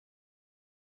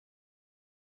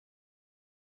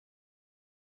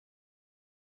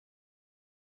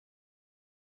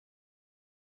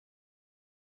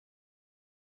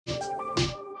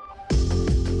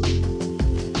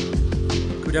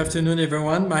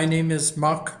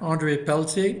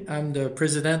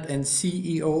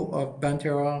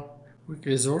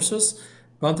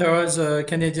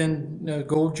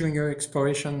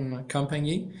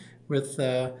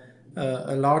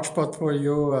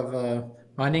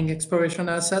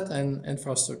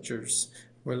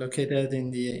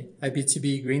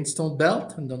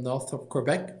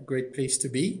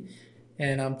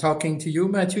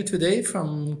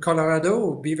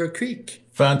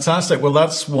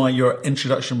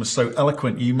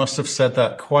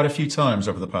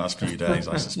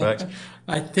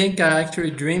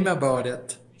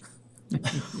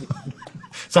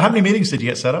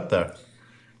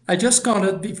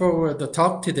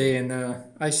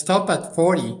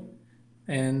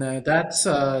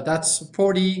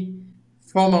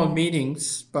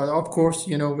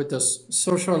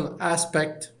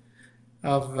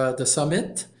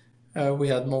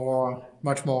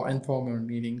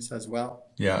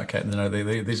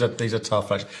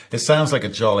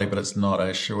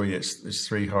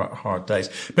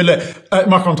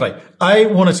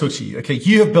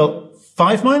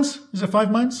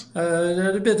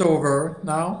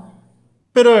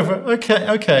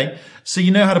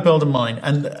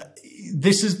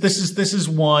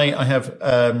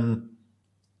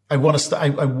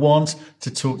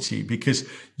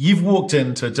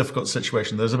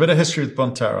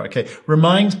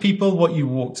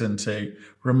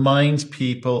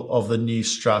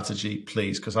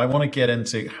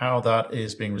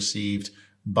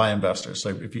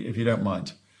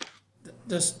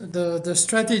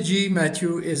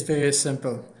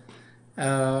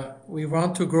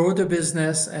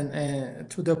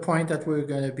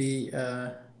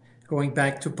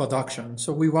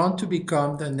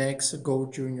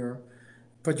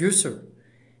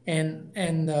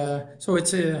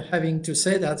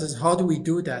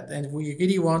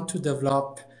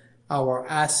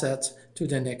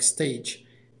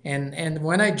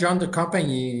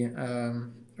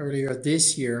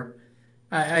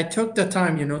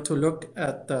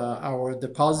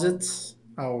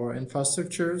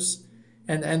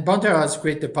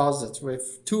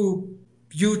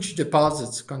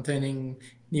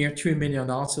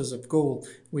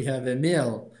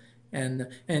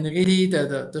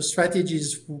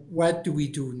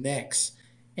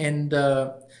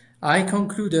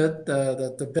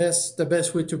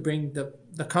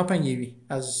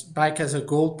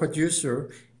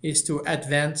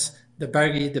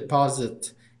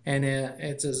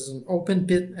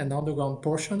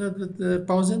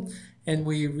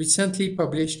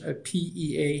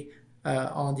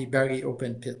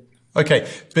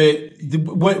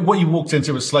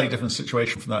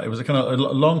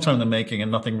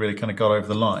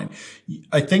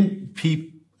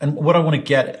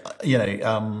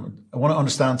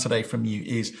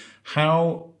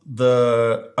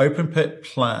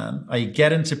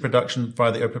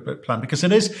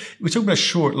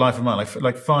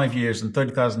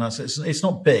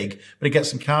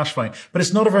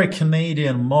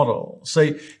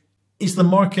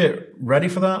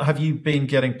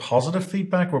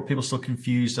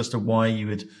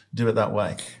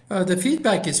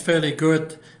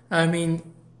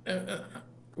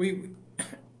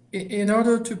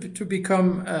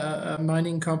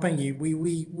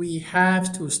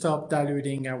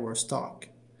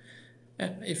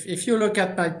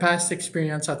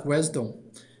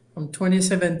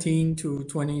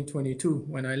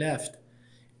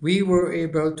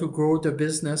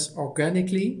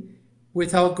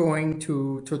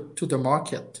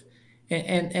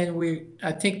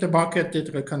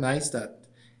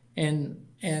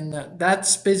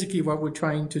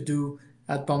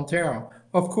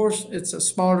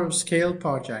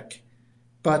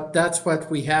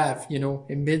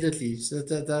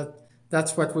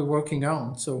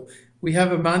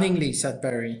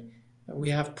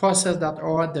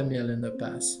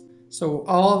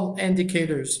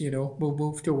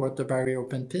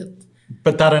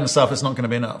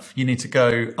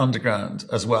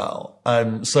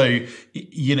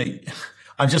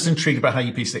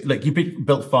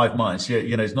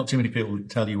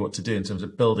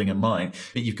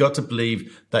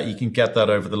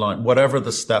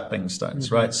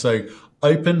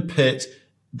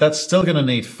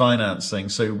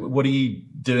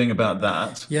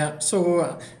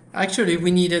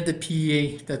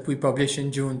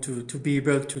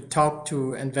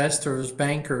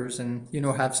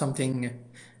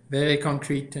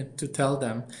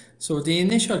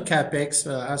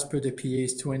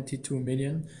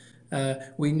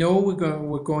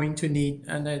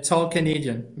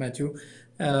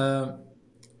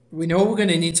we know we're going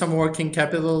to need some working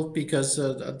capital because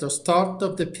at the start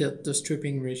of the pit, the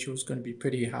stripping ratio is going to be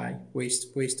pretty high,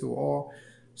 waste to ore.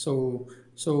 So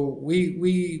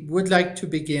we would like to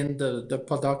begin the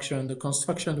production, the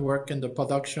construction work and the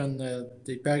production,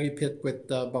 the Barry pit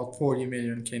with about 40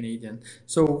 million Canadian.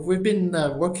 So we've been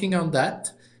working on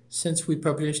that since we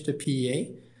published the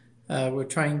PEA. We're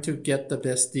trying to get the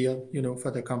best deal,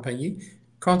 for the company,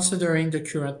 considering the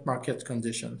current market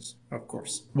conditions, of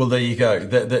course. Well, there you go.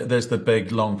 There's the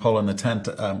big long pole in the tent,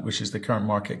 which is the current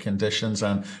market conditions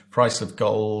and price of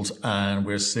gold. And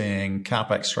we're seeing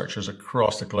capex structures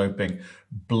across the globe being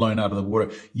blown out of the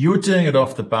water. You're doing it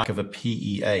off the back of a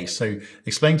PEA. So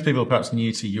explain to people perhaps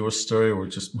new to your story or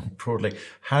just more broadly,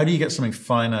 how do you get something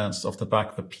financed off the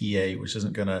back of a PEA, which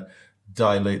isn't going to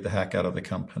dilute the heck out of the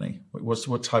company?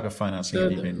 What type of financing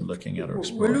have you been looking at or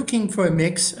exploring? We're looking for a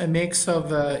mix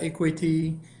of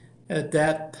equity,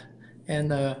 debt,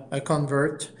 and a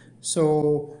convert.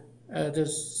 So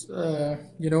this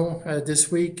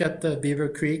week at the Beaver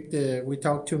Creek, we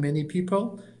talked to many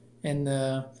people, and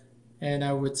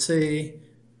I would say,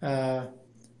 the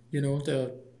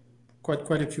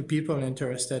quite a few people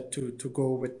interested to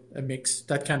go with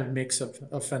that kind of mix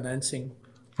of financing.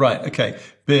 Right. Okay.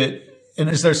 But and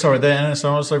is there there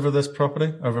NSRs over this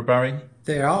property, over Barry?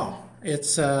 There are.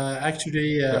 It's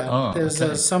actually there's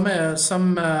okay. Some of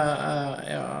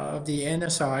the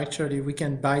NSR actually we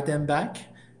can buy them back.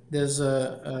 There's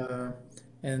a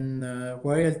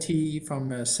royalty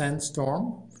from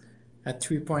Sandstorm at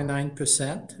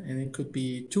 3.9%, and it could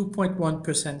be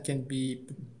 2.1% can be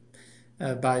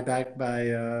buyback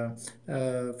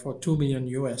for $2 million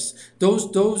US. Those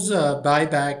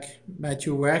buyback,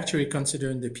 Matthew, we're actually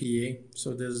considering the PEA.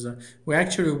 So we're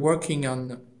actually working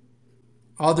on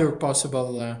other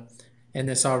possible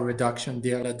NSR reduction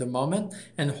deal at the moment,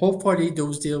 and hopefully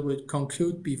those deals will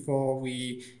conclude before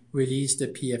we release the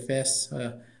PFS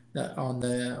on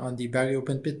the Barry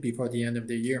open pit before the end of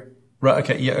the year. Right.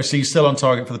 Okay. Yeah. So you're still on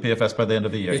target for the PFS by the end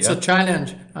of the year. It's a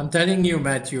challenge. I'm telling you,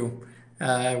 Matthew.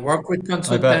 Work with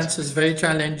consultants is very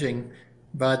challenging,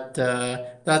 but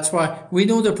that's why we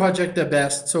know the project the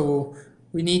best. So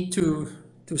we need to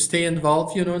stay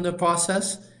involved, in the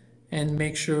process and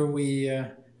make sure we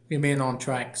remain on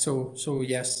track. So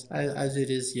yes, as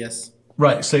it is, yes.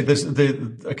 Right. So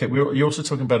you're also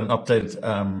talking about an updated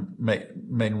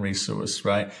main resource,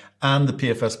 right? And the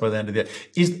PFS by the end of the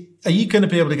year. Are you going to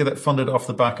be able to get it funded off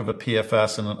the back of a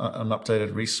PFS and an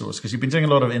updated resource? Because you've been doing a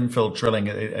lot of infill drilling.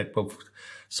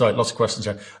 Lots of questions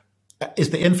here. Is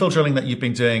the infill drilling that you've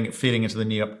been doing feeding into the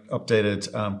new updated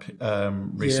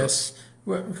resource?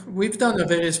 Yes. We've done a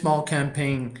very small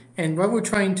campaign, and what we're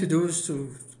trying to do is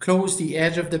to close the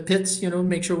edge of the pits,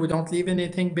 make sure we don't leave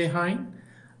anything behind.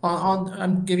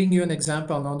 I'm giving you an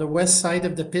example. On the west side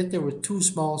of the pit, there were two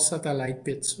small satellite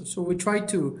pits. So we tried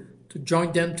to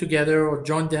join them together or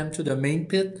join them to the main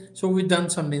pit. So we've done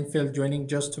some infill drilling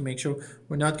just to make sure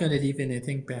we're not going to leave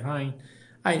anything behind.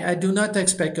 I do not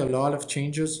expect a lot of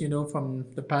changes, from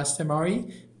the past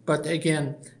MRE. But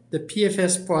again, the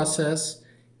PFS process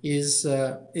is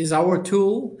our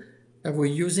tool that we're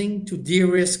using to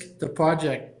de-risk the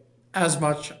project as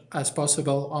much as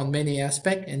possible on many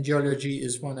aspects, and geology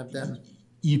is one of them.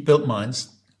 You built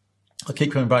mines. I'll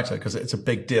keep coming back to that because it's a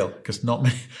big deal. Because not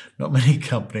many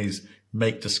companies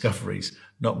make discoveries.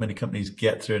 Not many companies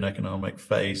get through an economic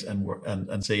phase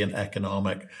and see an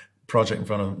economic project in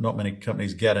front of them. Not many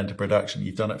companies get into production.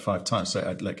 You've done it 5 times,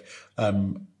 so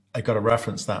I got to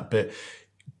reference that. But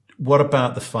what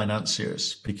about the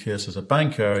financiers? Because as a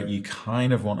banker, you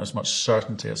kind of want as much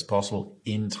certainty as possible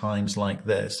in times like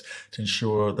this to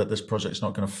ensure that this project is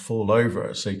not going to fall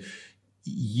over. So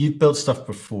you've built stuff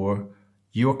before.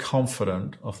 You're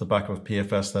confident off the back of a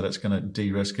PFS that it's going to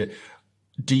de-risk it.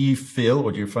 Do you feel,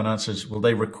 or do your financiers, will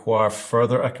they require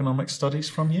further economic studies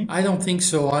from you? I don't think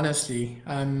so, honestly.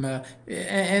 And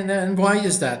why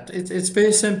is that? It's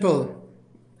very simple.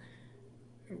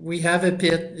 We have a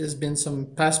pit. There's been some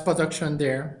past production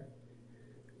there.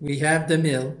 We have the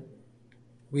mill.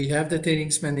 We have the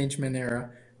tailings management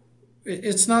area.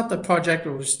 It's not a project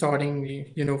where we're starting,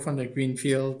 from the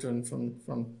greenfield and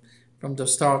from the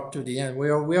start to the end.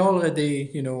 We're already,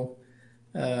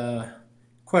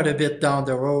 quite a bit down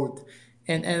the road.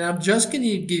 And I'm just going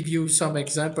to give you some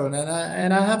example,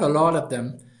 and I have a lot of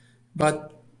them.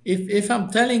 But if I'm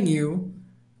telling you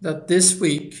that this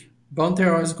week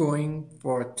Bonterra is going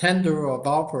for a tender of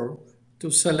offer to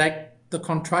select the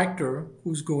contractor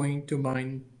who's going to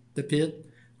mine the pit,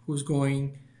 who's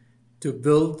going to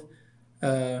build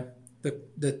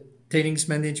the tailings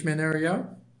management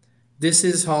area. This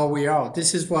is how we are.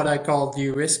 This is what I call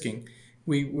de-risking.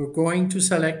 We're going to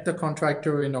select the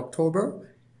contractor in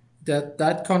October.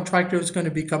 That contractor is going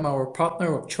to become our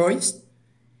partner of choice.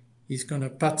 He's going to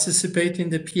participate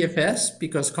in the PFS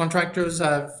because contractors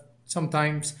have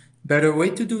sometimes better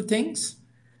way to do things.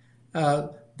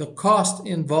 The cost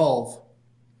involved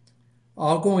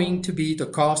are going to be the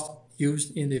cost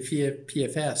used in the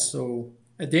PFS. So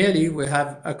ideally, we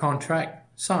have a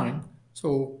contract signed.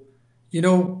 So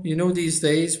these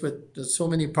days with so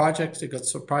many projects, they got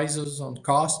surprises on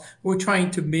cost. We're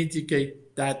trying to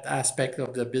mitigate that aspect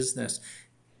of the business.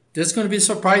 There's going to be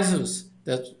surprises.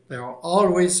 That there are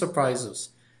always surprises,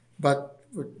 but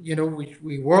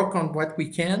we work on what we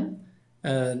can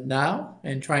now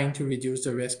and trying to reduce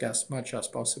the risk as much as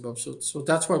possible. So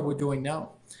that's what we're doing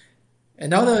now.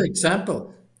 Another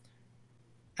example,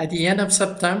 at the end of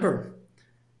September,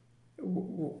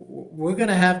 we're going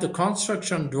to have the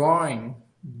construction drawing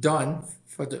done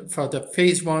for the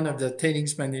phase 1 of the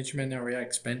tailings management area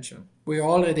expansion. We're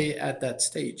already at that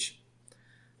stage.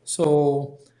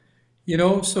 So,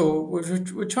 so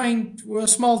we're trying, we're a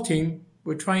small team.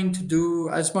 We're trying to do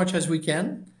as much as we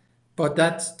can, but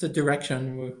that's the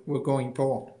direction we're going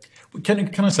for.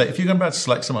 Can I say, if you're going about to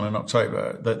select someone in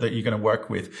October that you're going to work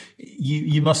with,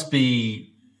 you must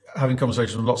be having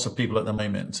conversations with lots of people at the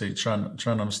moment to try and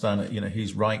understand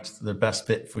who's right, the best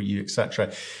fit for you,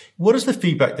 etc. What is the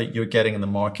feedback that you're getting in the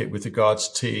market with regards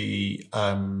to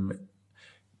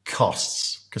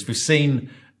costs? Because we've seen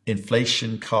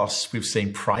inflation costs, we've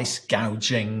seen price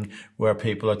gouging, where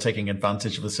people are taking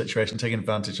advantage of the situation, taking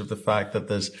advantage of the fact that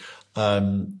there's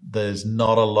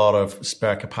not a lot of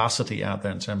spare capacity out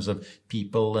there in terms of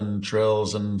people and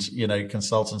drills and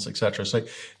consultants, etc. So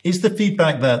is the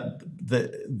feedback that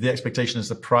the expectation is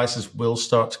the prices will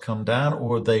start to come down,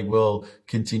 or they will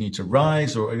continue to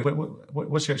rise, or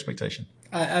what's your expectation?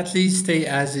 At least stay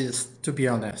as is, to be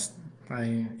honest.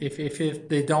 If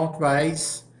they don't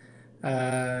rise,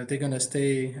 they're going to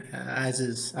stay as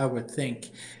is, I would think.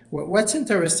 What's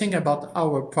interesting about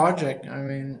our project,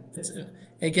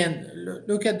 again,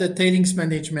 look at the tailings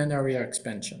management area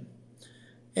expansion.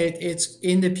 It's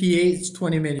in the PA, it's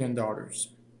 $20 million.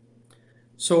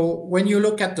 So when you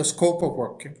look at the scope of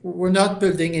work, we're not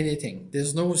building anything.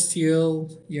 There's no steel,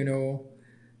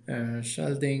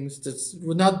 sheldings.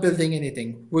 We're not building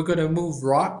anything. We're going to move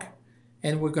rock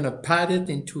and we're going to pad it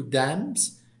into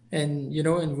dams and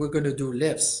we're going to do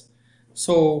lifts.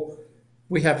 So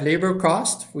we have labor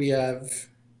cost, we have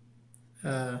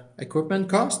equipment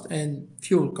cost and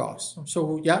fuel cost.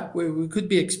 So yeah, we could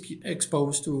be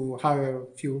exposed to higher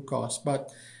fuel costs,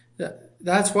 but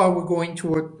that's why we're going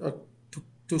to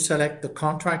select the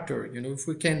contractor. If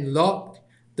we can lock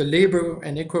the labor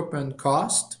and equipment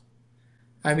cost,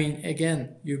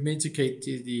 again, you mitigate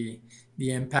the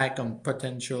impact on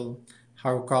potential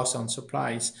higher costs on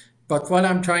supplies. But what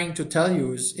I'm trying to tell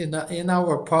you is in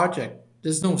our project,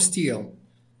 there's no steel.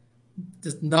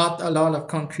 There's not a lot of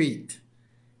concrete.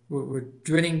 We're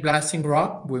drilling, blasting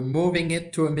rock. We're moving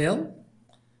it to a mill,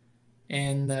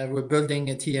 and we're building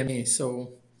a TMA.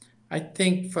 So I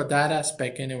think for that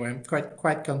aspect, anyway, I'm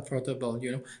quite comfortable.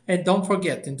 And don't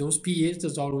forget, in those PAs,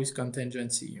 there's always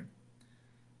contingency.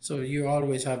 So you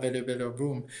always have a little bit of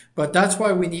room. But that's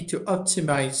why we need to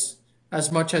optimize as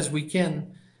much as we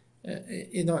can.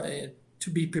 To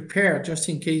be prepared just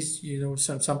in case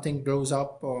something blows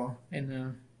up,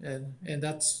 and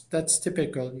that's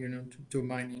typical to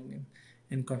mining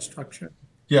and construction.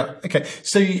 Yeah. Okay.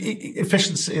 So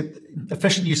efficient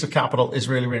use of capital is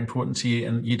really, really important to you,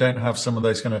 and you don't have some of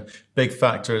those kind of big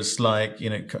factors like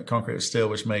concrete or steel,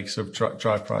 which makes sort of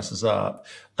drive prices up.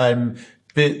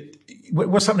 But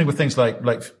what's happening with things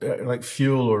like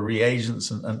fuel or reagents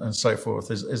and so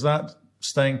forth? Is that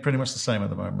staying pretty much the same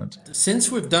at the moment? Since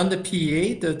we've done the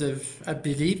PA, I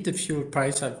believe the fuel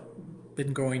price have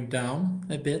been going down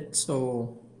a bit.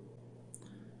 So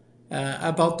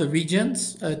about the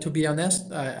regions, to be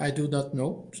honest, I do not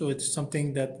know. So it's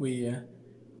something that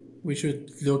we should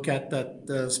look at that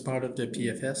as part of the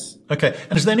PFS. Okay.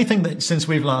 And is there anything that, since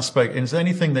we've last spoken, is there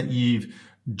anything that you've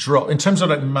dropped in terms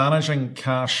of managing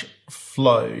cash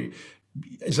flow?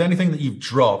 Is there anything that you've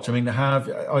dropped?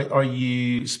 Are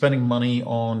you spending money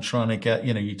on trying to get,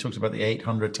 you talked about the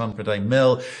 800 ton per day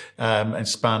mill,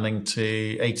 expanding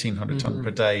to 1800 ton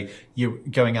per day. You're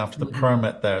going after the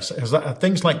permit there. So have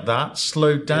things like that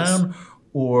slowed down? Yes.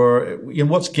 Or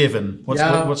what's given?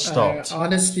 What's stopped?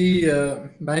 Honestly,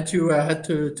 Matthew, I had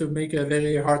to make a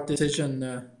very hard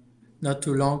decision not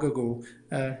too long ago.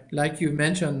 Like you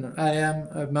mentioned, I am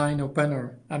a mine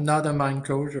opener. I'm not a mine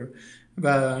closure.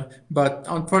 But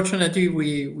unfortunately,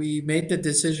 we made the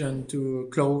decision to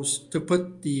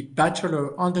put the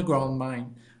Bachelor underground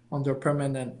mine under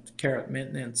permanent care and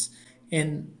maintenance.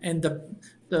 And the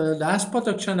last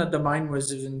production at the mine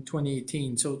was in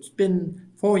 2018, so it's been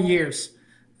 4 years.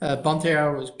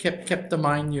 Bonterra kept the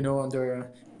mine,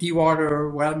 under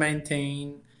dewater, well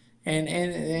maintained,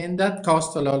 and that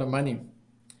cost a lot of money.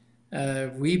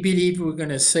 We believe we're going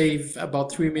to save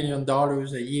about $3 million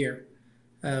a year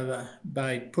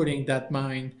by putting that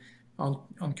mine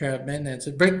on care and maintenance.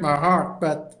 It breaks my heart,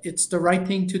 but it's the right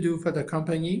thing to do for the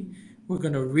company. We're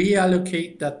going to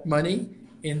reallocate that money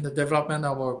in the development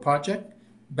of our project.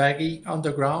 Baggy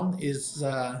Underground is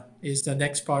the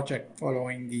next project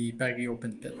following the Baggy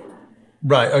open pit.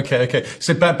 Right. Okay. Okay.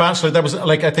 So Bachelor, that was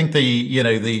like, I think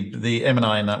the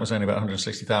M&I in that was only about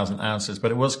 160,000 ounces,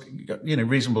 but it was,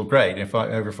 reasonable grade,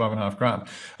 over 5.5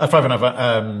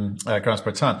 grams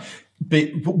per ton. But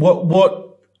what,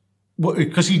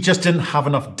 because you just didn't have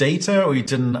enough data, or you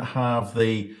didn't have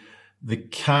the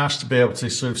cash to be able to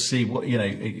sort of see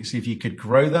see if you could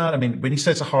grow that? I mean, when you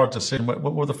say it's a hard decision, what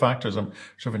were the factors? I'm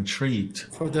sort of intrigued.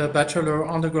 For the Bachelor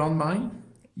underground mine?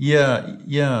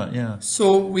 Yeah.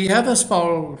 So we have a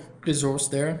small resource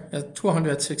there at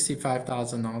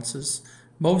 265,000 ounces.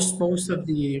 Most of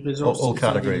the resources All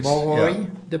categories. in the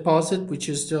Moroy deposit, which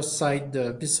is just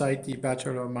beside the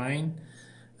Bachelor mine.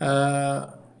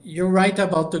 You're right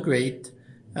about the grade.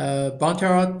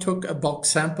 Bonterra took a bulk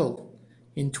sample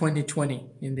in 2020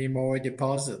 in the Moroy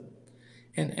deposit.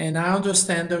 And I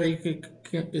understand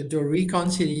the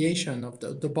reconciliation of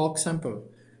the bulk sample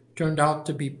turned out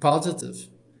to be positive.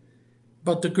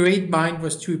 But the grade mined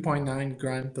was 3.9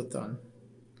 grams per ton.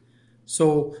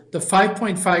 So the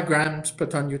 5.5 grams per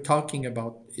ton you're talking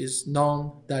about is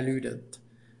non-diluted.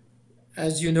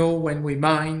 As you know, when we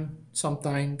mine,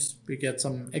 sometimes we get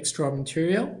some extra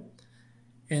material.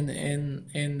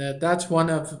 And that's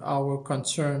one of our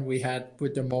concern we had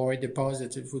with the Moroy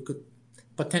deposit, if we could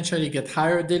potentially get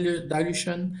higher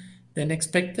dilution than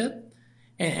expected.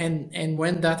 And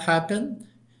when that happened,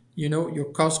 your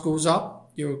cost goes up,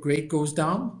 your grade goes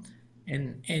down,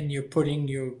 and you're putting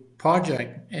your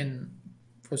project, and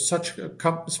for such a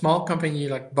small company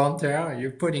like Bonterra,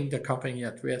 you're putting the company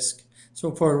at risk.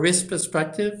 So for a risk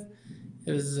perspective,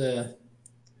 it was the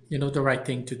right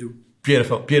thing to do.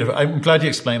 Beautiful. I'm glad you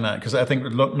explained that, because I think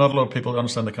not a lot of people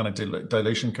understand the kind of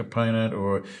dilution component,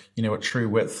 or what true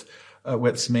widths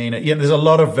mean. There's a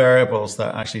lot of variables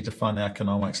that actually define the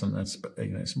economics, and it's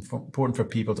important for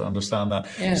people to understand that.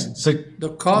 And so the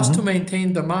cost to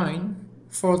maintain the mine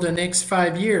for the next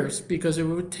 5 years, because it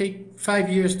would take 5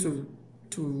 years to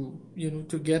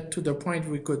get to the point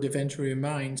we could eventually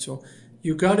mine. So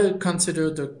you got to consider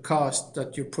the cost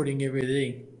that you're putting every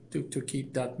day to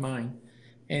keep that mine.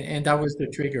 And that was the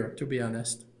trigger, to be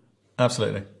honest.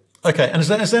 Absolutely. Okay. And is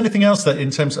there anything else that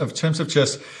in terms of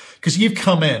just, because you've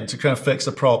come in to kind of fix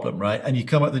the problem, right? And you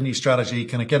come up with a new strategy,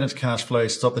 kind of get into cash flow,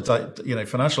 stop the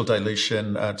financial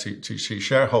dilution to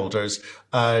shareholders,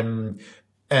 and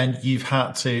you've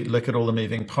had to look at all the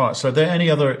moving parts. So are there any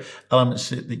other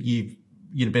elements that you've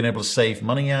been able to save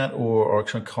money at, or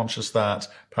kind of conscious that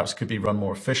perhaps could be run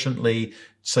more efficiently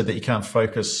so that you can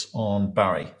focus on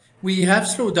Barry? We have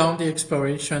slowed down the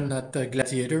exploration at the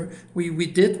Gladiator. We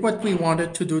did what we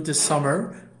wanted to do this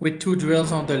summer with 2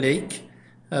 drills on the lake,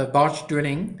 barge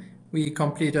drilling. We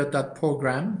completed that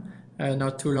program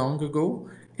not too long ago.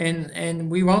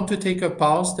 And we want to take a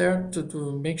pause there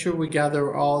to make sure we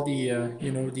gather all the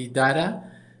the data.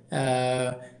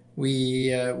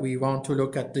 We want to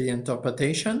look at the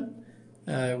interpretation.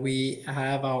 We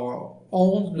have our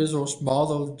own resource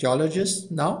model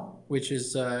geologist now, which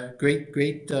is great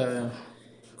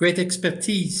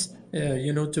expertise,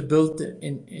 to build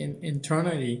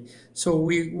internally. So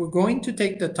we're going to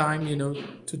take the time,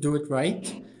 to do it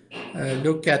right.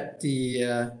 Look at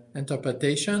the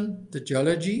interpretation, the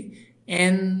geology,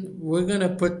 and we're going to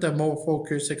put a more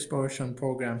focused exploration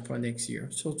program for next year.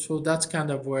 So that's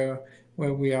kind of where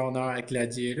we are now at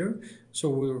Gladiator. So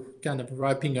we're kind of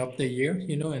wrapping up the year,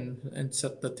 and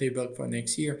set the table for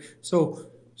next year. So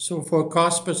for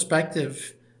cost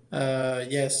perspective,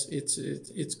 yes,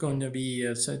 it's going to be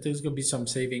there's going to be some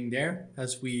saving there,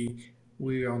 as we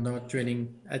are not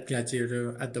drilling at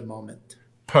Gladiator at the moment.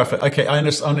 Perfect. Okay, I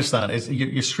understand.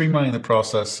 You're streamlining the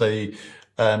process. So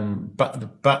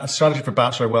the strategy for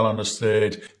Bachelor well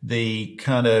understood. The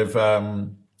kind of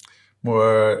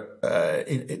more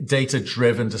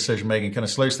data-driven decision-making kind of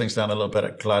slows things down a little bit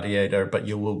at Gladiator, but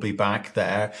you will be back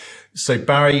there. So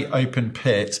Barry open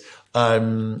pit. What's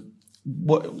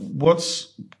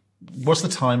the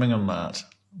timing on that?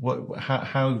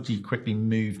 How do you quickly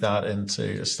move that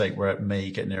into a state where it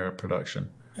may get nearer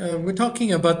production? We're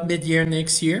talking about mid-year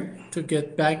next year to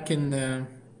get back in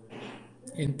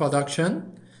in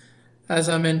production. As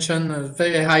I mentioned, a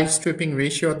very high stripping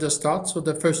ratio at the start. So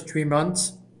the first 3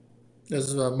 months,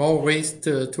 there's more waste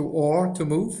to ore to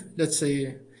move. Let's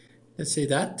say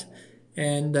that.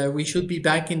 And we should be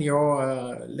back in the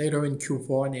ore later in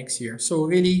Q4 next year. So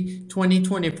really,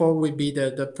 2024 will be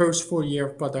the first full year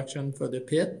of production for the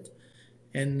pit.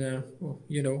 And,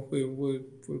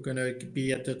 we're going to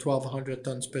be at the 1,200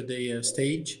 tons per day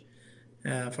stage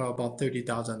for about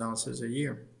 30,000 ounces a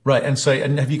year. Right. And so,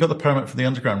 and have you got the permit for the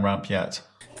underground ramp yet?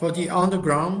 For the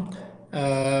underground,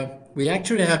 we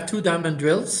actually have 2 diamond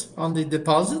drills on the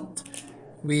deposit.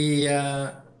 We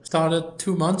started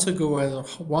 2 months ago a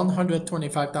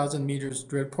 125,000 meters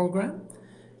drill program.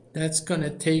 That's going to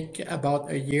take about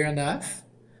a year and a half.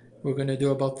 We're going to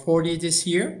do about 40 this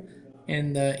year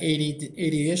and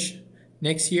 80-ish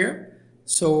next year.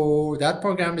 So that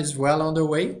program is well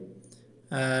underway.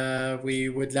 We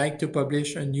would like to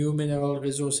publish a new mineral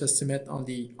resource estimate on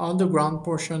the underground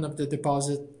portion of the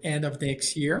deposit end of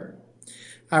next year.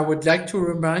 I would like to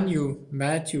remind you,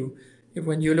 Matthew,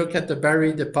 when you look at the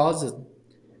Barry deposit,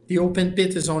 the open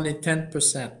pit is only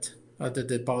 10% of the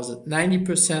deposit.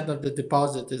 90% of the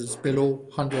deposit is below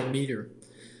 100 meters.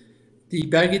 The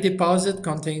Barry deposit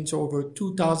contains over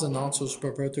 2,000 ounces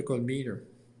per vertical meter.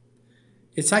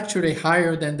 It's actually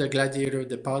higher than the Gladiator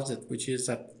deposit, which is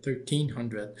at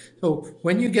 1,300. So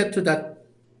when you get to that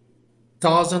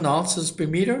 1,000 ounces per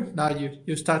meter, now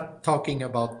you start talking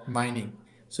about mining.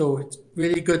 So it's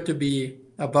really good to be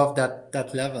above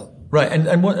that level. Right.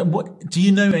 And what do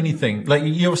you know anything? Like,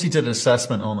 you obviously did an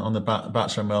assessment on the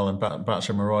Bachelor Mill and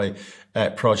Bachelor Moroy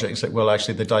projects that will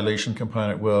actually, the dilution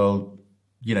component will,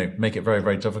 make it very,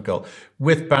 very difficult.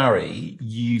 With Barry,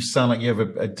 you sound like you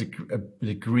have a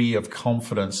degree of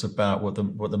confidence about what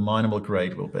the mineable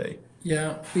grade will be.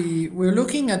 Yeah, we're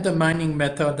looking at the mining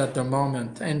method at the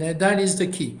moment, and that is the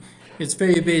key. It's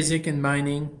very basic in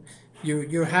mining.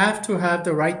 You have to have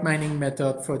the right mining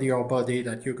method for the ore body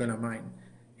that you're going to mine.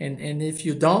 And if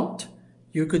you don't,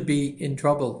 you could be in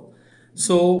trouble.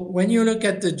 So when you look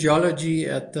at the geology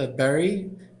at the Barry,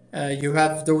 you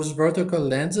have those vertical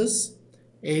lenses,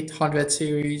 800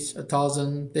 series,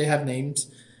 1,000, they have names.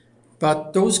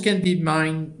 But those can be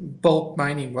mined, bulk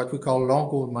mining, what we call long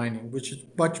hole mining, which is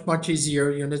much easier.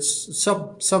 It's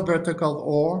subvertical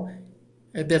ore,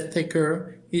 a bit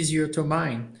thicker, easier to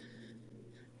mine.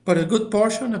 But a good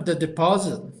portion of the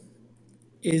deposit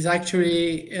is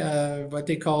actually what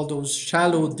they call those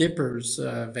shallow dippers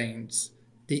veins,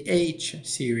 the H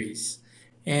series.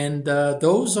 And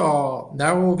those are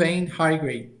narrow vein, high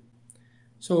grade.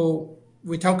 So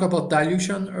we talked about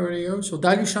dilution earlier. So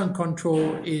dilution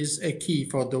control is a key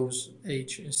for those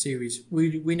H series.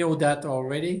 We know that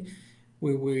already.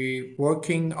 We're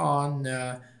working on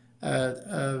to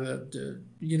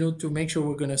make sure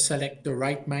we're going to select the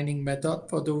right mining method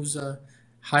for those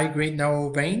high-grade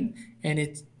narrow vein. And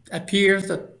it appears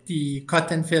that the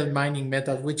cut and fill mining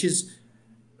method, which is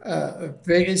a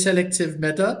very selective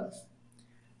method,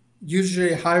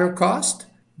 usually higher cost,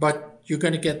 but you're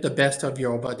going to get the best of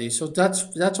your body. So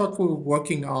that's what we're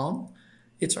working on.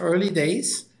 It's early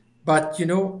days, but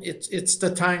it's the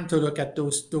time to look at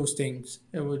those things.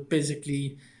 It would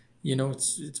basically,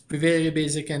 it's very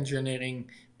basic engineering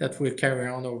that will carry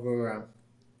on over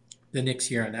the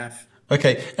next year and a half.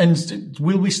 Okay, and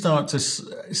will we start to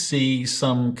see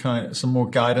some more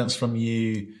guidance from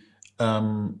you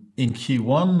in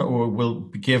Q1, or will,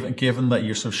 given that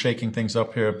you're sort of shaking things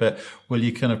up here a bit, will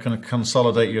you kind of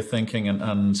consolidate your thinking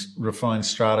and refine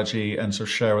strategy and sort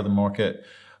of share with the market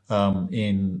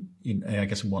in I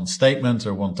guess one statement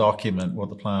or one document what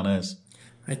the plan is?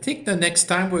 I think the next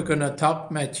time we're going to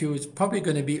talk, Matthew, is probably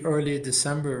going to be early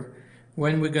December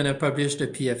when we're going to publish the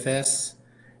PFS.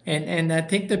 And I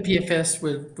think the PFS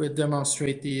will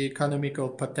demonstrate the economical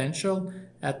potential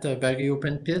at the Barry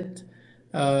open pit.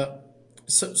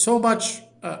 So much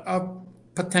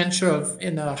potential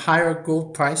in a higher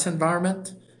gold price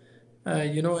environment,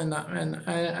 and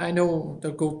I know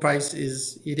the gold price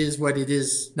is what it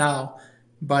is now,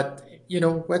 but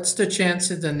what's the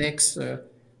chance in the next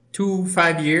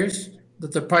 2-5 years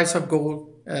that the price of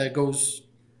gold goes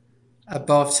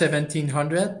above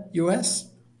 1,700 US?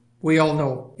 We all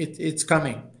know it's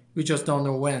coming. We just don't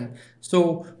know when.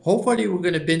 So hopefully we're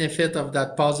going to benefit of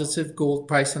that positive gold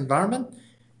price environment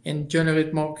and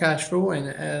generate more cash flow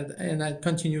and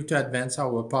continue to advance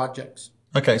our projects.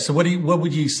 Okay, so what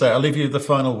would you say? I'll leave you the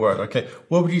final word. Okay,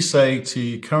 what would you say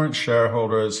to current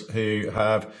shareholders who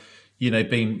have,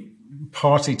 been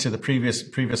party to the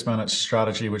previous managed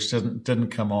strategy, which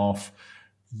didn't come off?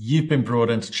 You've been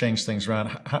brought in to change things around.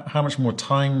 How much more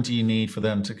time do you need for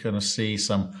them to kind of see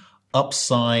some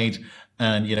upside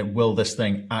And will this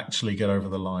thing actually get over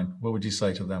the line? What would you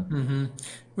say to them?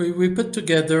 We put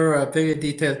together a very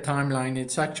detailed timeline.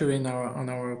 It's actually in our on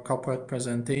our corporate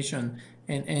presentation,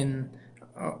 and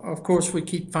of course we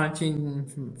keep fine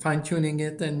tuning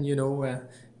it, and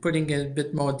putting in a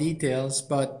bit more details.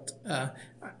 But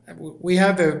we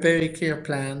have a very clear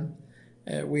plan.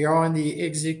 We are in the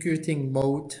executing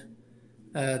mode.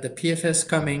 The PFS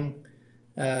coming,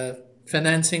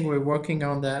 financing. We're working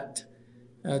on that.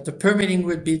 The permitting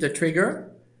would be the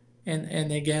trigger,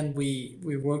 and again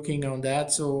we're working on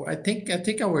that. So I think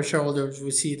our shareholders will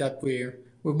see that we're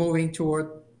moving toward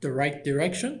the right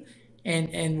direction,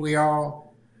 and we are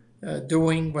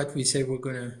doing what we say we're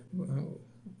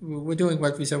doing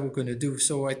what we said we're going to do.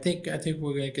 So I think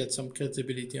we're going to get some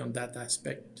credibility on that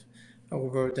aspect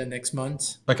over the next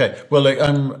months. Okay. Well, look,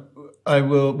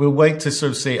 we'll wait to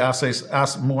sort of see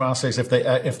more assays if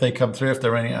they come through, if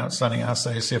there are any outstanding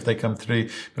assays, see if they come through.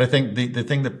 But I think the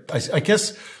thing that I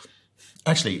guess,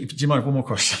 actually, do you mind one more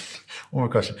question? One more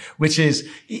question, which is,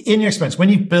 in your experience, when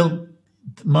you built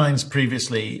mines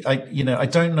previously, I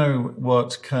don't know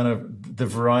what kind of the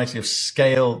variety of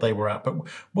scale they were at, but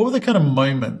what were the kind of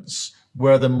moments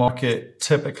where the market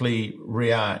typically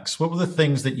reacts? What were the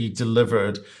things that you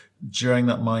delivered during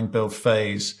that mine build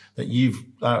phase that you've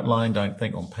outlined, I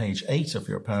think, on page 8 of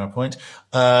your PowerPoint,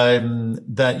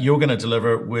 that you're going to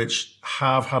deliver, which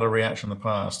have had a reaction in the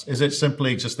past? Is it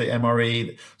simply just the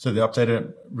MRE, so the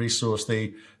updated resource,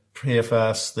 the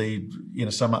PFS,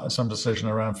 some decision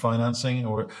around financing,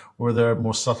 or were there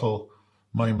more subtle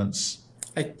moments?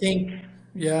 I think,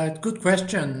 yeah, good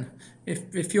question.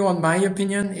 If you want my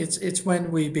opinion, it's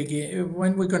when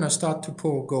we're gonna start to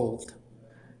pour gold,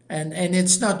 and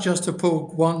it's not just to pour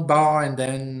one bar and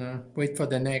then wait for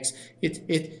the next. It's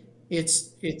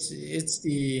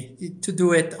the to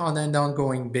do it on an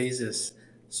ongoing basis.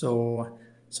 So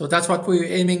that's what we're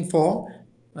aiming for,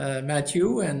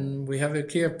 Matthew, and we have a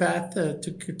clear path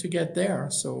to get there.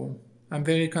 So I'm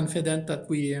very confident that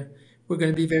we're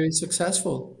going to be very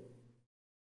successful.